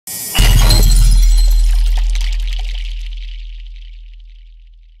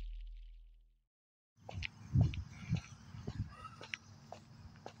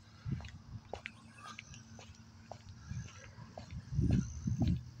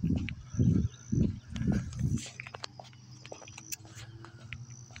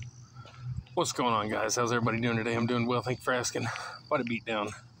What's going on, guys? How's everybody doing today? I'm doing well, thank you for asking. About to beat down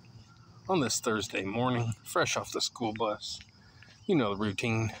on this Thursday morning, fresh off the school bus. You know the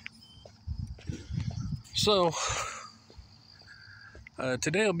routine. So,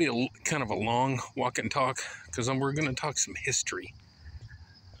 today will be kind of a long walk and talk, because we're going to talk some history.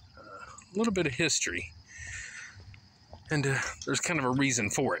 A little bit of history. And there's kind of a reason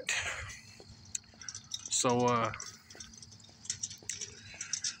for it. So,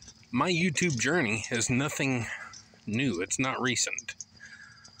 my YouTube journey is nothing new. It's not recent.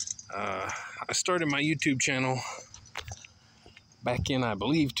 I started my YouTube channel back in, I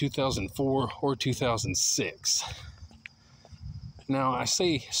believe, 2004 or 2006. Now, I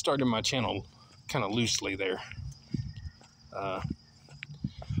say started my channel kind of loosely there.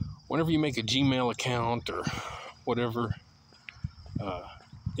 Whenever you make a Gmail account or whatever,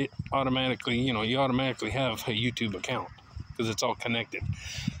 it automatically, you automatically have a YouTube account because it's all connected.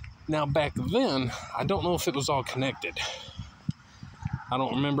 Now, back then, I don't know if it was all connected. I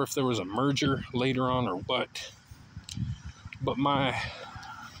don't remember if there was a merger later on or what. But my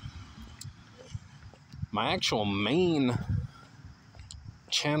actual main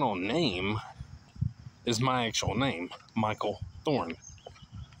channel name is my actual name, Michael Thorne.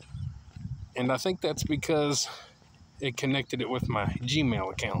 And I think that's because it connected it with my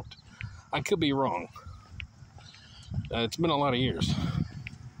Gmail account. I could be wrong. It's been a lot of years.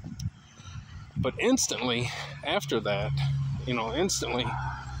 But instantly, after that,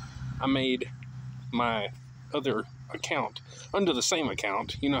 I made my other account under the same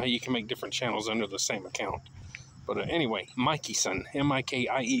account. You know how you can make different channels under the same account. But anyway, Mikieson,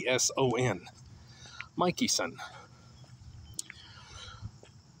 M-I-K-I-E-S-O-N. Mikieson.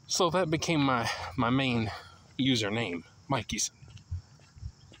 So that became my main username, Mikieson.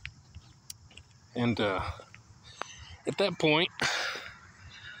 And at that point,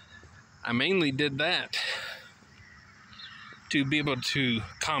 I mainly did that to be able to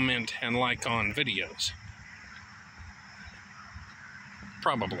comment and like on videos.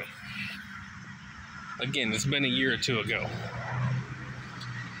 Probably. Again, it's been a year or two ago.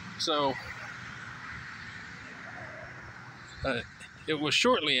 So, it was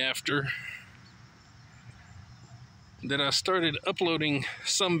shortly after that I started uploading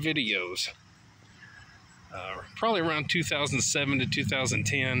some videos. Probably around 2007 to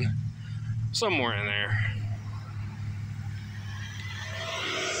 2010. Somewhere in there.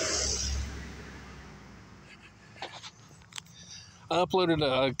 I uploaded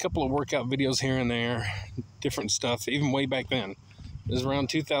a couple of workout videos here and there, different stuff, even way back then. It was around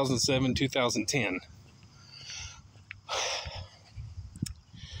 2007, 2010.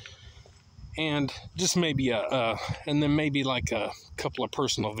 And just maybe and then maybe like a couple of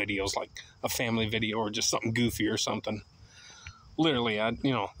personal videos, like a family video or just something goofy or something. Literally,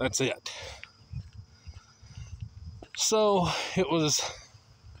 that's it. So it was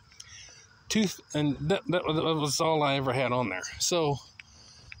that was all I ever had on there. So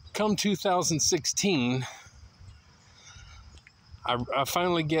come 2016, I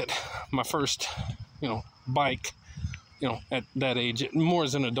finally get my first, bike, at that age, more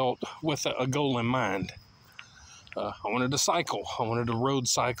as an adult, with a goal in mind. I wanted to cycle. I wanted to road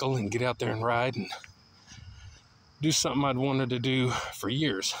cycle and get out there and ride and do something I'd wanted to do for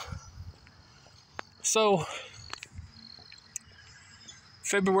years. So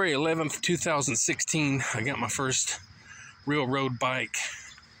February 11th, 2016, I got my first real road bike.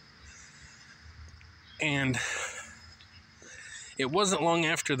 And it wasn't long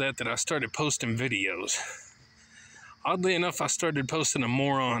after that I started posting videos. Oddly enough, I started posting them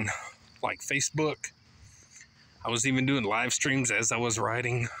more on, like, Facebook. I was even doing live streams as I was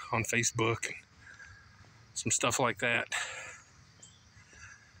riding on Facebook. Some stuff like that.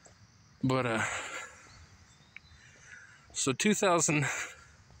 But, so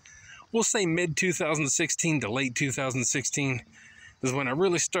we'll say mid-2016 to late 2016 is when I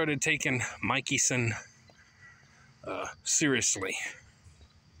really started taking Mikieson seriously.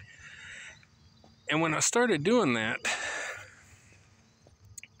 And when I started doing that,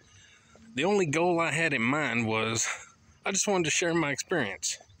 the only goal I had in mind was I just wanted to share my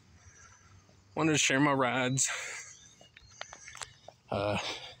experience. Wanted to share my rides.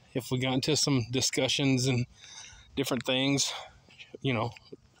 If we got into some discussions and different things,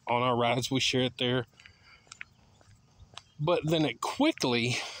 on our rides, we share it there. But then it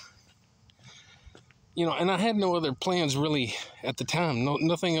quickly, and I had no other plans really at the time.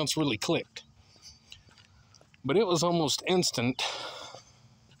 Nothing else really clicked. But it was almost instant.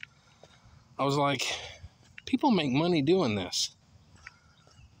 I was like, people make money doing this.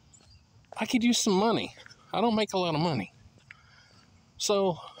 I could use some money. I don't make a lot of money.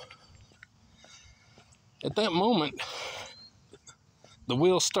 So at that moment, the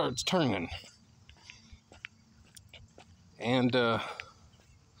wheel starts turning. And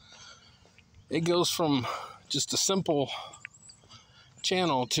it goes from just a simple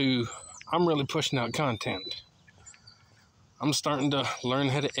channel to I'm really pushing out content. I'm starting to learn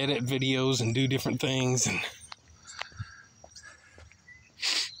how to edit videos and do different things, and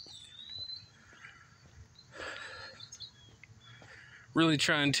really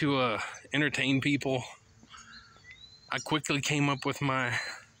trying to entertain people. I quickly came up with my,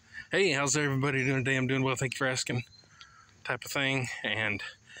 hey, how's everybody doing today? I'm doing well, thank you for asking, type of thing. And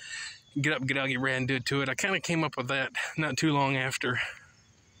get up, get out, get ready, and do it to it. I kind of came up with that not too long after.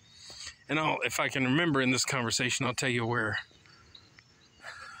 And if I can remember in this conversation, I'll tell you where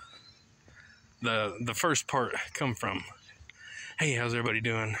the first part come from. Hey, how's everybody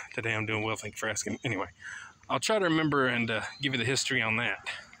doing today? I'm doing well, thank you for asking. Anyway, I'll try to remember and give you the history on that.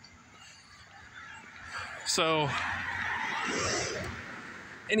 So,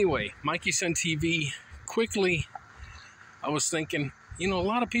 anyway, Mikey Sun TV, quickly, I was thinking, you know, a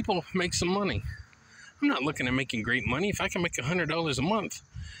lot of people make some money. I'm not looking at making great money. If I can make $100 a month,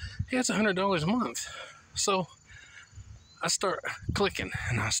 hey, that's $100 a month. So I start clicking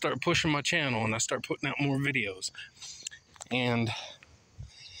and I start pushing my channel and I start putting out more videos. And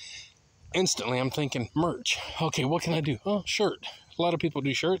instantly I'm thinking, merch. Okay, what can I do? Oh, shirt. A lot of people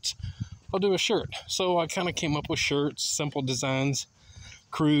do shirts. I'll do a shirt. So I kind of came up with shirts, simple designs,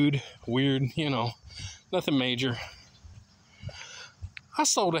 crude, weird, you know, nothing major. I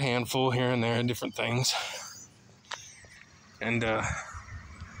sold a handful here and there of different things. And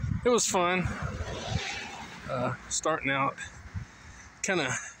it was fun. Starting out, kind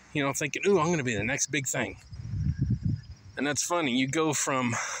of, you know, thinking, ooh, I'm going to be the next big thing. And that's funny. You go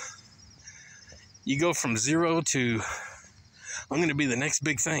from zero to I'm going to be the next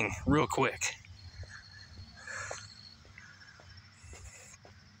big thing real quick.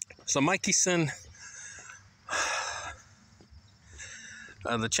 So Mikey Sun,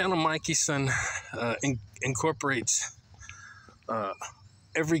 the channel Mikey Sun incorporates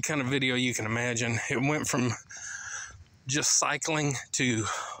every kind of video you can imagine. It went from just cycling to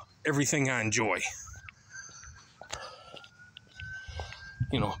everything I enjoy.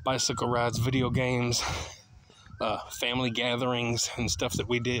 You know, bicycle rides, video games, family gatherings and stuff that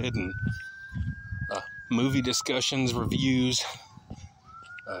we did, and movie discussions, reviews,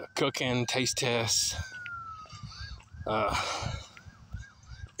 cooking, taste tests,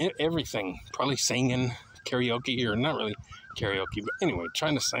 everything. Probably singing, karaoke, or not really karaoke, but anyway,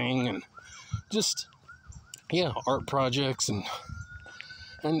 trying to sing, and just, yeah, art projects and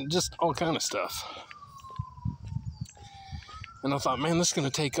just all kind of stuff. And I thought, man, this is going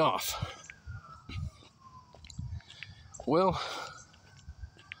to take off. Well,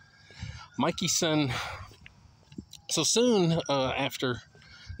 Mikey Sun, so soon after,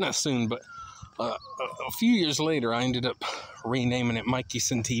 not soon, but a few years later, I ended up renaming it Mikey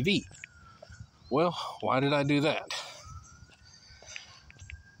Sun TV. Well, why did I do that?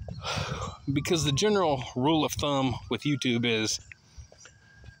 Because the general rule of thumb with YouTube is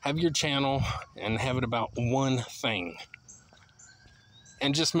have your channel and have it about one thing.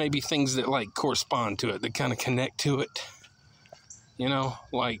 And just maybe things that like correspond to it, that kind of connect to it. You know,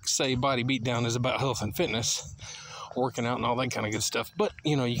 like say Body Beatdown is about health and fitness, working out and all that kind of good stuff. But,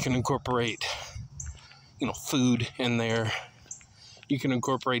 you know, you can incorporate, you know, food in there. You can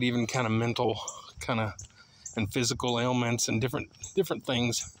incorporate even kind of mental kind of and physical ailments and different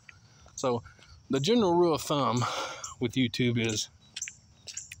things. So the general rule of thumb with YouTube is,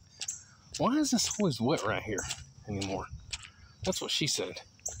 why is this always wet right here anymore? That's what she said.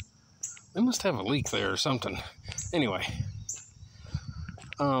 They must have a leak there or something. Anyway,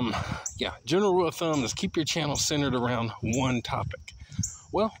 yeah, general rule of thumb is keep your channel centered around one topic.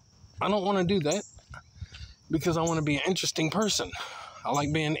 Well, I don't want to do that because I want to be an interesting person. I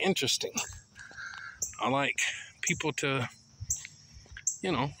like being interesting. I like people to,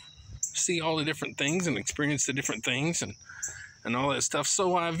 you know, see all the different things and experience the different things and all that stuff.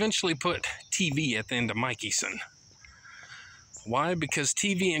 So I eventually put TV at the end of Mikey Sun. Why? Because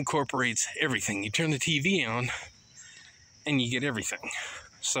TV incorporates everything. You turn the TV on and you get everything.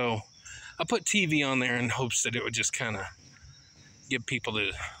 So I put TV on there in hopes that it would just kind of give people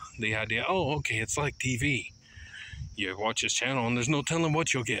the idea, oh, okay, it's like TV. You watch this channel and there's no telling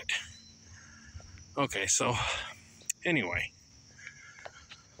what you'll get. Okay, so anyway,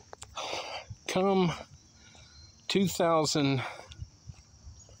 come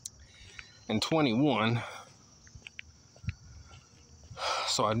 2021,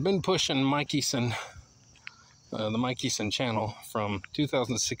 so I'd been pushing Mikey Sun, the Mikey Sun channel from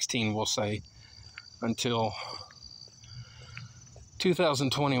 2016, we'll say, until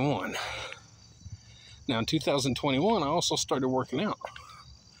 2021. Now in 2021, I also started working out.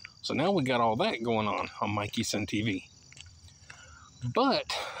 So now we got all that going on Mikey Sun TV.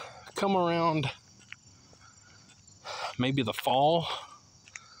 But come around maybe the fall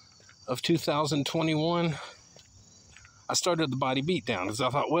of 2021, I started the Body Beatdown because I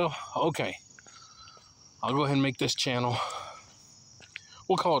thought, well, okay, I'll go ahead and make this channel.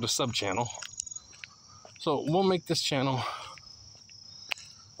 We'll call it a sub channel. So we'll make this channel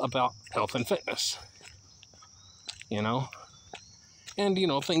about health and fitness, you know, and, you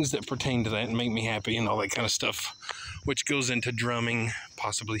know, things that pertain to that and make me happy and all that kind of stuff, which goes into drumming,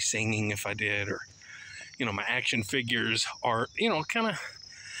 possibly singing if I did, or, you know, my action figures, art, you know, kind of,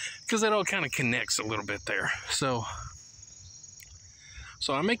 because that all kind of connects a little bit there. So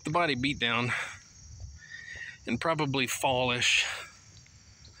I make the Body Beatdown in probably fallish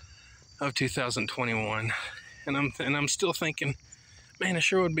of 2021, and I'm still thinking, man, it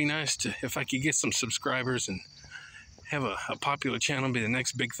sure would be nice to if I could get some subscribers and have a popular channel be the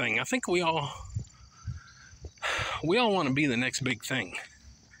next big thing. I think we all want to be the next big thing,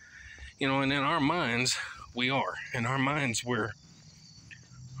 you know, and in our minds we are. In our minds we're,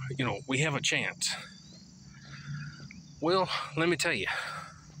 you know, we have a chance. Well, let me tell you,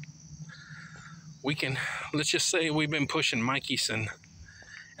 we can, let's just say we've been pushing Mikey Sun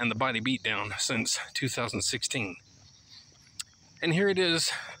and the Body Beatdown since 2016. And here it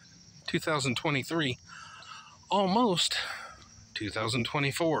is, 2023, almost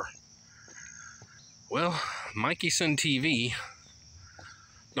 2024. Well, Mikey Sun TV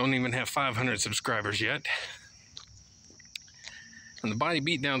don't even have 500 subscribers yet. And the Body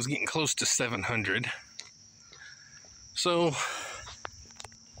Beatdown's getting close to 700. So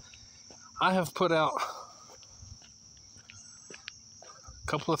I have put out a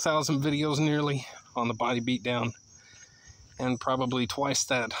couple of thousand videos nearly on the Body Beatdown, and probably twice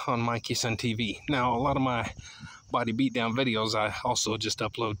that on Mikey Sun TV. Now, a lot of my Body Beatdown videos I also just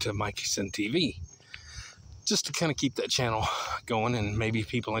upload to Mikey Sun TV, just to kind of keep that channel going and maybe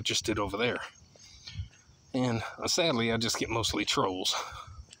people interested over there. And sadly, I just get mostly trolls,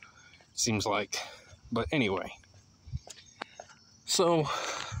 seems like. But anyway, so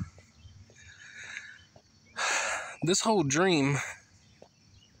this whole dream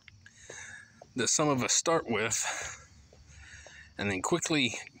that some of us start with and then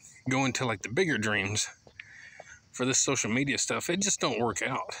quickly go into like the bigger dreams for this social media stuff, it just don't work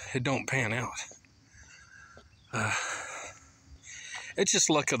out. It don't pan out. It's just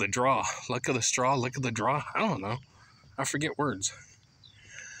luck of the draw, luck of the straw, luck of the draw. I don't know. I forget words.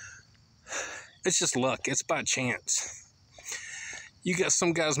 It's just luck. It's by chance. You got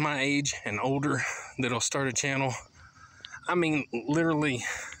some guys my age and older that'll start a channel. I mean, literally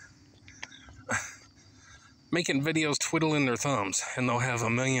making videos twiddling their thumbs, and they'll have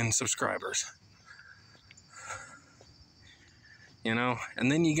 1 million subscribers. You know,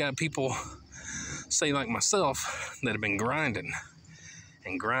 and then you got people, say like myself, that have been grinding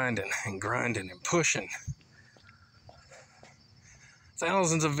and grinding and grinding and pushing.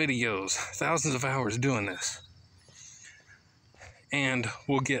 Thousands of videos, thousands of hours doing this. And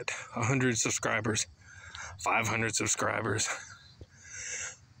we'll get 100 subscribers, 500 subscribers.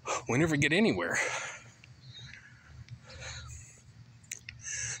 We never get anywhere.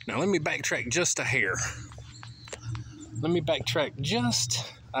 Now let me backtrack just a hair.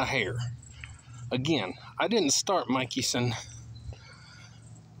 Again, I didn't start Mikey Sun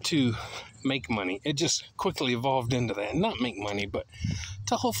to make money. It just quickly evolved into that. Not make money, but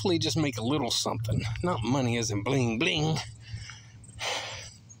to hopefully just make a little something. Not money as in bling bling.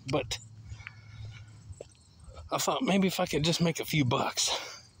 But I thought maybe if I could just make a few bucks.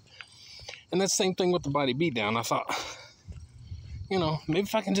 And that's the same thing with the Body Beatdown. I thought, you know, maybe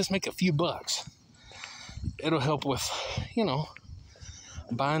if I can just make a few bucks, it'll help with, you know,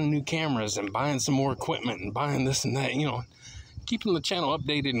 buying new cameras and buying some more equipment and buying this and that, you know, keeping the channel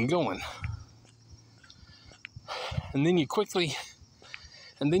updated and going. And then you kind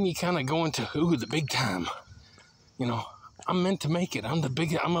of go into, ooh, the big time. You know, I'm meant to make it. I'm a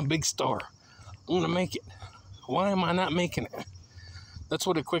big star. I'm going to make it. Why am I not making it? That's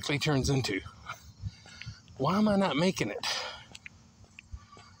what it quickly turns into. Why am I not making it?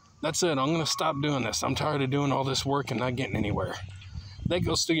 That's it. I'm going to stop doing this. I'm tired of doing all this work and not getting anywhere. That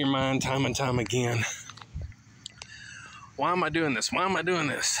goes through your mind time and time again. Why am I doing this? Why am I doing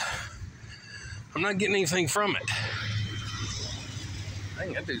this? I'm not getting anything from it.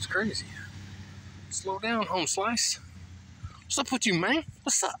 Dang, that dude's crazy. Slow down, home slice. What's up with you, man?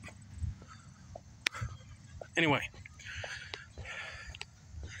 What's up? Anyway.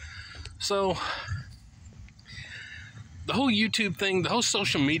 So, the whole YouTube thing, the whole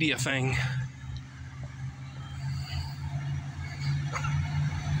social media thing,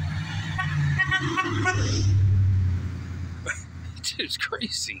 it's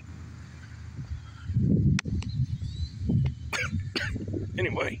crazy.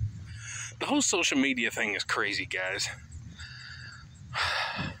 Anyway, the whole social media thing is crazy, guys.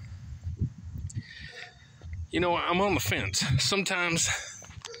 You know, I'm on the fence. Sometimes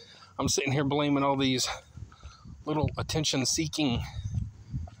I'm sitting here blaming all these little attention-seeking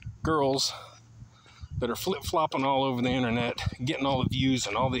girls that are flip-flopping all over the internet, getting all the views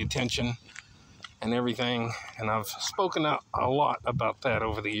and all the attention and everything. And I've spoken out a lot about that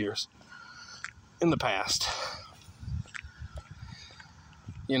over the years, in the past.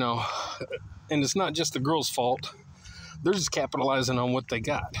 You know, and it's not just the girls' fault. They're just capitalizing on what they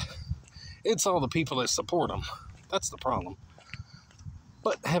got. It's all the people that support them. That's the problem.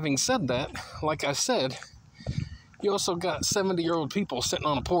 But having said that, like I said, you also got 70-year-old people sitting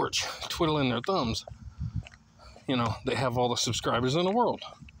on a porch twiddling their thumbs. You know, they have all the subscribers in the world.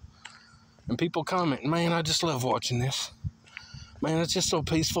 And people comment, man, I just love watching this. Man, it's just so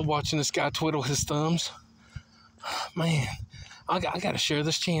peaceful watching this guy twiddle his thumbs. Man, I got to share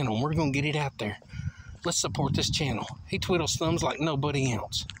this channel. We're going to get it out there. Let's support this channel. He twiddles thumbs like nobody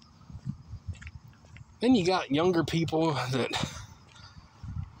else. Then you got younger people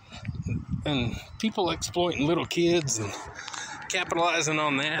and people exploiting little kids and capitalizing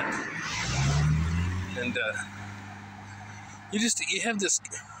on that. And you have this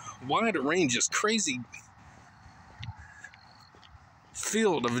wide range, this crazy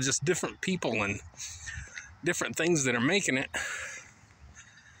field of just different people and different things that are making it.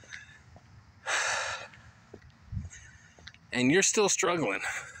 And you're still struggling,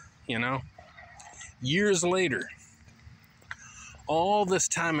 you know? Years later, all this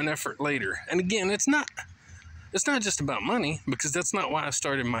time and effort later. And again, it's not just about money, because that's not why I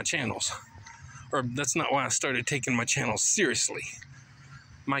started my channels. Or that's not why I started taking my channels seriously.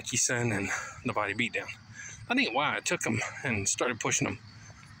 Mikey Son and The Body Beatdown. That ain't why I took them and started pushing them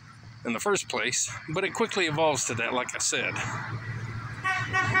in the first place. But it quickly evolves to that, like I said.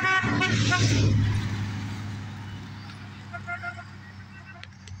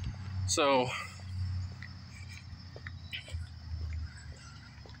 So,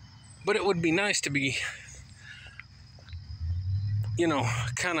 but it would be nice to be, you know,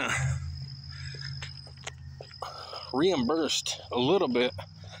 kind of reimbursed a little bit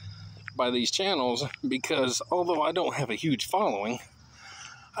by these channels, because although I don't have a huge following,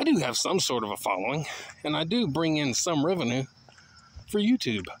 I do have some sort of a following, and I do bring in some revenue for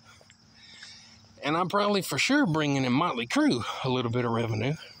YouTube. And I'm probably for sure bringing in Motley Crue a little bit of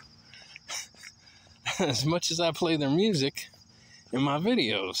revenue, as much as I play their music in my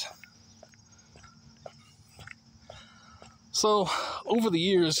videos. So, over the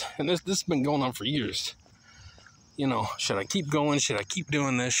years, and this has been going on for years, you know, should I keep going? Should I keep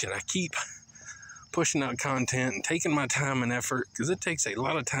doing this? Should I keep pushing out content and taking my time and effort? Because it takes a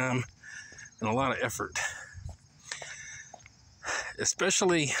lot of time and a lot of effort.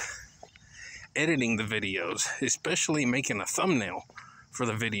 Especially editing the videos. Especially making a thumbnail for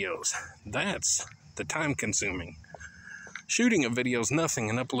the videos. That's the time consuming. Shooting a video is nothing,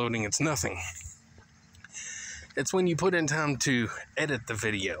 and uploading it's nothing. It's when you put in time to edit the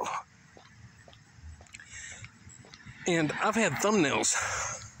video. And I've had thumbnails.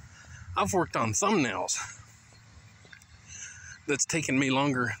 I've worked on thumbnails that's taken me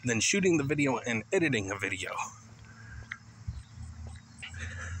longer than shooting the video and editing a video.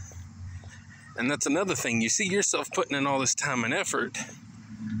 And that's another thing. You see yourself putting in all this time and effort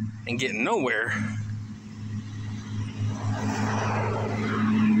and getting nowhere.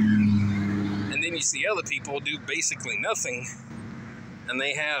 And then you see other people do basically nothing, and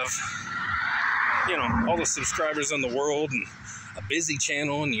they have, you know, all the subscribers in the world and a busy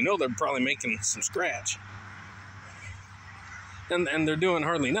channel, and you know they're probably making some scratch. And they're doing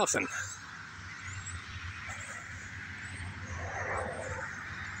hardly nothing.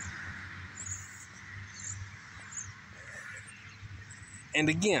 And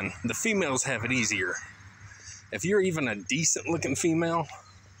again, the females have it easier. If you're even a decent looking female,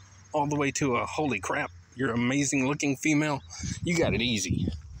 all the way to a holy crap, you're an amazing looking female, you got it easy.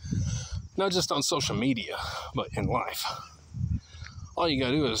 Not just on social media, but in life. All you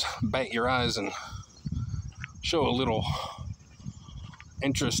gotta do is bat your eyes and show a little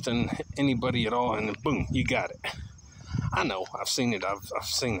interest in anybody at all, and boom, you got it. I know, I've seen it, I've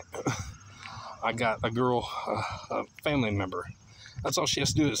seen it. I got a girl, a family member. That's all she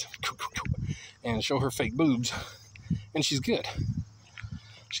has to do is and show her fake boobs, and she's good.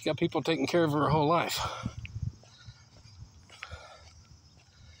 She got people taking care of her whole life.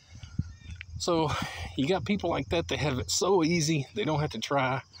 So you got people like that have it so easy, they don't have to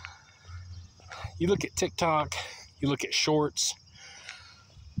try. You look at TikTok, you look at shorts,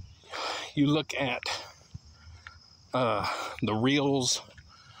 you look at the reels,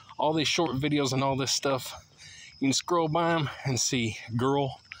 all these short videos and all this stuff. You can scroll by them and see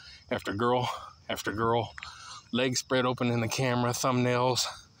girl after girl after girl, legs spread open in the camera, thumbnails,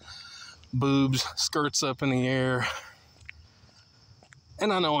 boobs, skirts up in the air.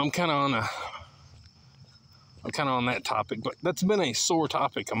 And I know I'm kind of on that topic, but that's been a sore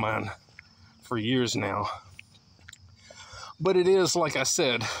topic of mine for years now. But it is, like I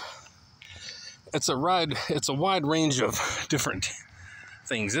said, it's a wide range of different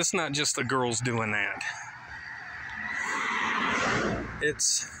things. It's not just the girls doing that.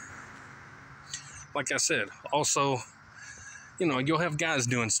 It's, like I said, also, you'll have guys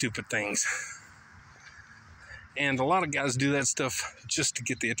doing stupid things. And a lot of guys do that stuff just to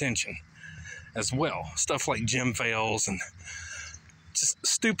get the attention as well. Stuff like gym fails and just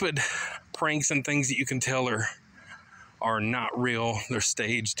stupid pranks and things that you can tell are not real. They're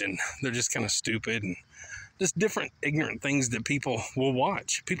staged and they're just kind of stupid, and just different ignorant things that people will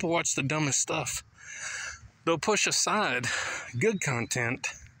watch. People watch the dumbest stuff. They'll push aside good content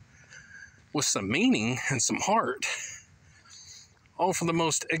with some meaning and some heart, all for the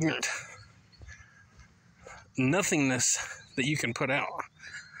most ignorant nothingness that you can put out.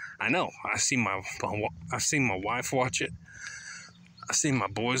 I know. I've seen my wife watch it. I see my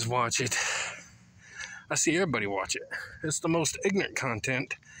boys watch it. I see everybody watch it. It's the most ignorant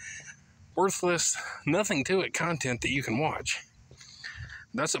content, worthless, nothing to it content that you can watch.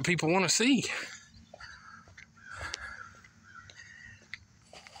 That's what people want to see.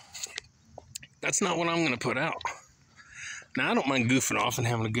 That's not what I'm going to put out. Now, I don't mind goofing off and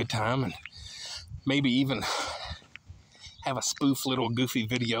having a good time, and maybe even have a spoof little goofy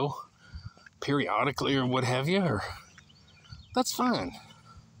video periodically or what have you, or that's fine.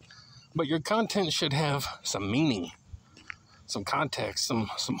 But your content should have some meaning, some context, some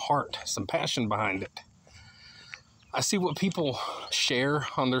heart, some passion behind it. I see what people share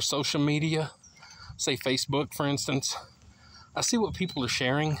on their social media, say Facebook, for instance. I see what people are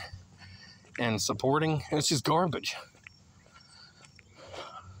sharing and supporting, and it's just garbage.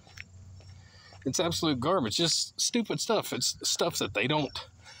 It's absolute garbage, just stupid stuff. It's stuff that they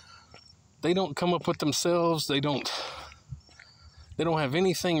don't come up with themselves. They don't have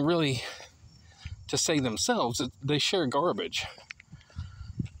anything really to say themselves. They share garbage.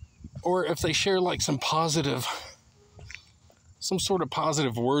 Or if they share like some sort of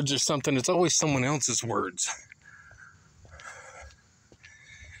positive words or something, it's always someone else's words.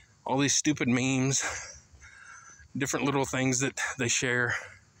 All these stupid memes, different little things that they share.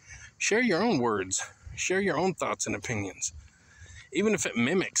 Share your own words. Share your own thoughts and opinions. Even if it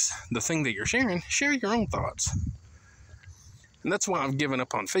mimics the thing that you're sharing, share your own thoughts. And that's why I've given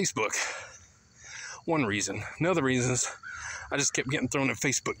up on Facebook. One reason. Another reason is I just kept getting thrown in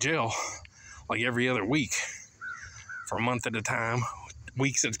Facebook jail like every other week for a month at a time,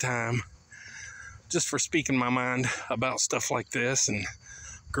 weeks at a time, just for speaking my mind about stuff like this, and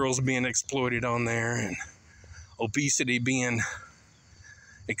girls being exploited on there, and obesity being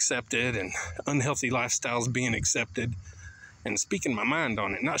accepted, and unhealthy lifestyles being accepted, and speaking my mind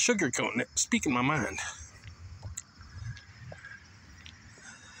on it, not sugarcoating it, speaking my mind.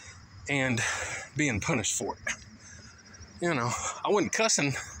 And being punished for it. I wasn't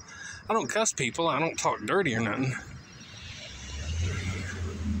cussing. I don't cuss people. I don't talk dirty or nothing.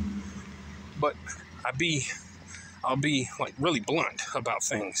 But I'll be like really blunt about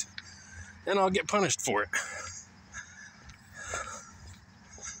things, and I'll get punished for it.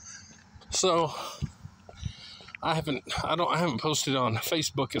 So I haven't posted on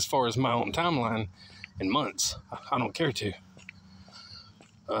Facebook as far as my own timeline in months. I don't care to.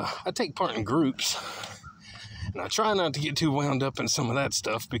 I take part in groups, and I try not to get too wound up in some of that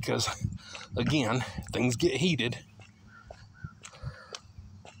stuff because, again, things get heated.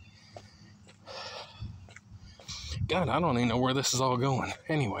 God, I don't even know where this is all going.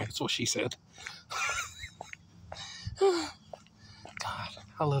 Anyway, that's what she said. God,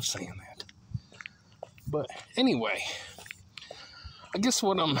 I love saying that. But anyway, I guess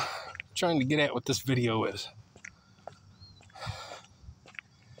what I'm trying to get at with this video is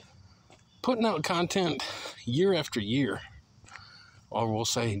putting out content year after year, or we'll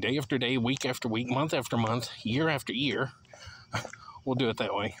say day after day, week after week, month after month, year after year. We'll do it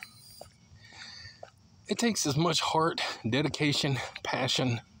that way. It takes as much heart, dedication,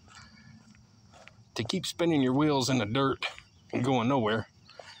 passion to keep spinning your wheels in the dirt and going nowhere.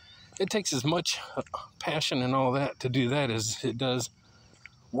 It takes as much passion and all that to do that as it does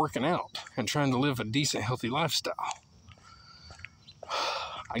working out and trying to live a decent, healthy lifestyle.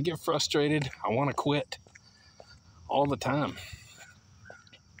 I get frustrated. I want to quit all the time.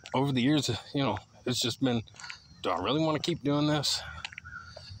 Over the years, it's just been, do I really want to keep doing this?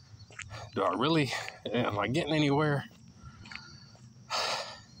 Am I getting anywhere?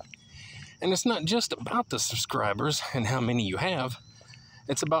 And it's not just about the subscribers and how many you have.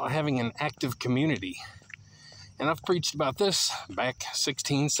 It's about having an active community. And I've preached about this back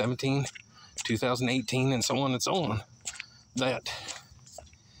 16, 17, 2018, and so on and so on. That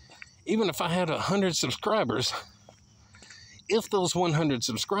even if I had 100 subscribers, if those 100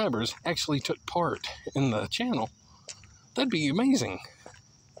 subscribers actually took part in the channel, that'd be amazing.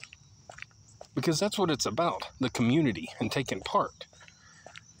 Because that's what it's about, the community and taking part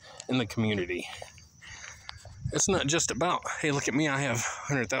in the community. It's not just about, hey, look at me, I have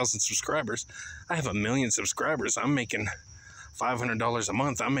 100,000 subscribers. I have 1 million subscribers. I'm making $500 a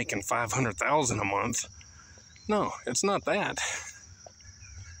month. I'm making $500,000 a month. No, it's not that.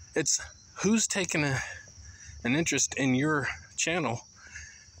 It's who's taking an interest in your channel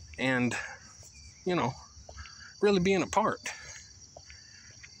and, really being a part.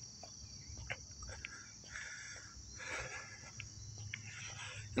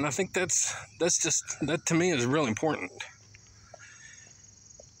 And I think that to me is really important.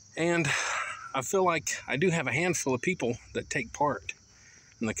 And I feel like I do have a handful of people that take part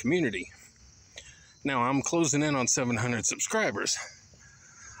in the community. Now I'm closing in on 700 subscribers.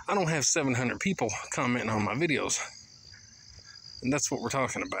 I don't have 700 people commenting on my videos. And that's what we're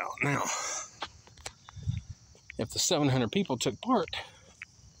talking about now. If the 700 people took part,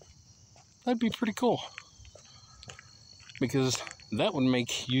 that'd be pretty cool. Because that would make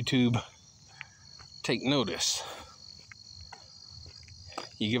YouTube take notice.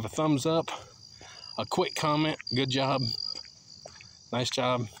 You give a thumbs up, a quick comment, good job, nice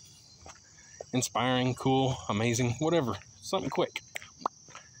job, inspiring, cool, amazing, whatever, something quick.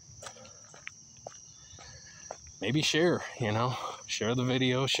 Maybe share the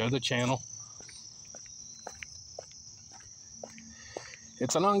video, share the channel.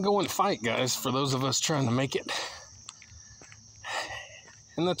 It's an ongoing fight, guys, for those of us trying to make it.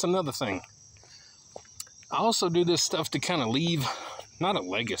 And that's another thing. I also do this stuff to kind of leave, not a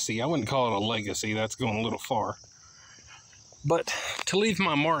legacy. I wouldn't call it a legacy. That's going a little far. But to leave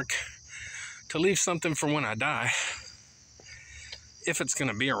my mark, to leave something for when I die. If it's going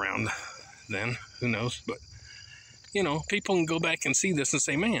to be around then, who knows? But, people can go back and see this and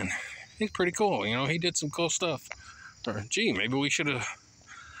say, man, he's pretty cool. He did some cool stuff. Or, gee, maybe we should have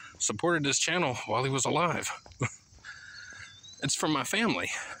supported this channel while he was alive. It's for my family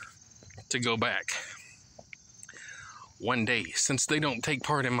to go back one day. Since they don't take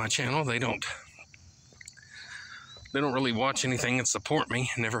part in my channel, they don't really watch anything and support me,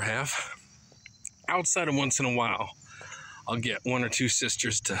 never have. Outside of once in a while, I'll get 1 or 2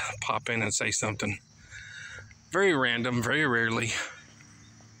 sisters to pop in and say something. Very random, very rarely.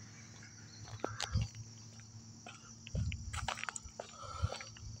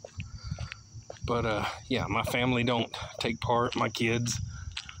 But, yeah, my family don't take part. My kids,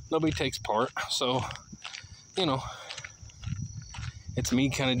 nobody takes part. So, it's me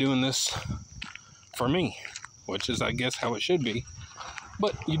kind of doing this for me, which is, I guess, how it should be.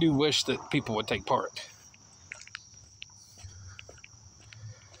 But you do wish that people would take part.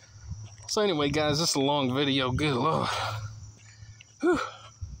 So anyway, guys, this is a long video. Good Lord. Whew.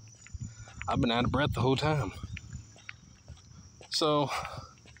 I've been out of breath the whole time. So,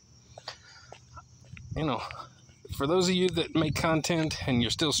 for those of you that make content and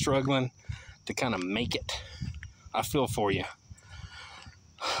you're still struggling to kind of make it, I feel for you.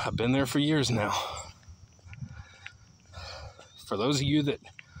 I've been there for years now. For those of you that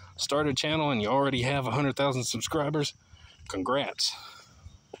start a channel and you already have 100,000 subscribers, congrats.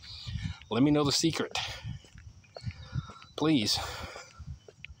 Let me know the secret. Please.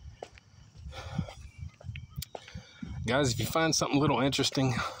 Guys, if you find something a little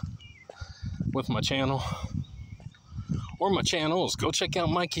interesting with my channel or my channels, go check out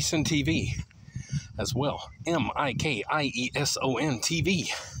Mikieson TV as well. Mikieson TV.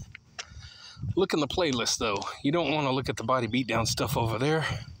 Look in the playlist though. You don't want to look at the Body Beatdown stuff over there.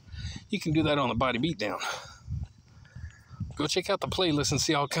 You can do that on the Body Beatdown. Go check out the playlist and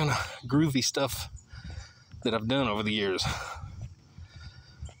see all kind of groovy stuff that I've done over the years.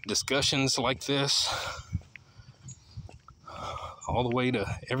 Discussions like this, all the way to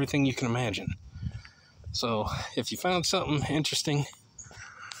everything you can imagine. So if you found something interesting,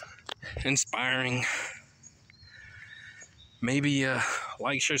 inspiring, maybe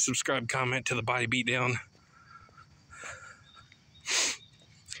like, share, subscribe, comment to the Body Beatdown.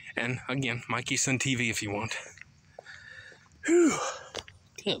 And again, Mikey Sun TV if you want. Whew.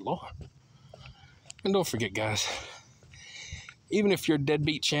 Good Lord. And don't forget, guys, even if you're a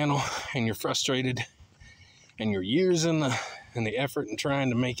deadbeat channel and you're frustrated and you're years in the effort and trying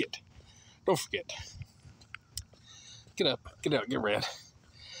to make it, don't forget. Get up, get out, get red.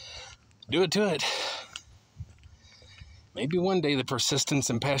 Do it to it. Maybe one day the persistence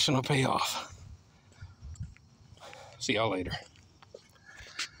and passion will pay off. See y'all later.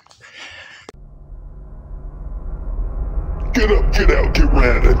 Get up, get out, get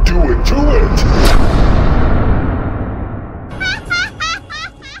red, and do it to it!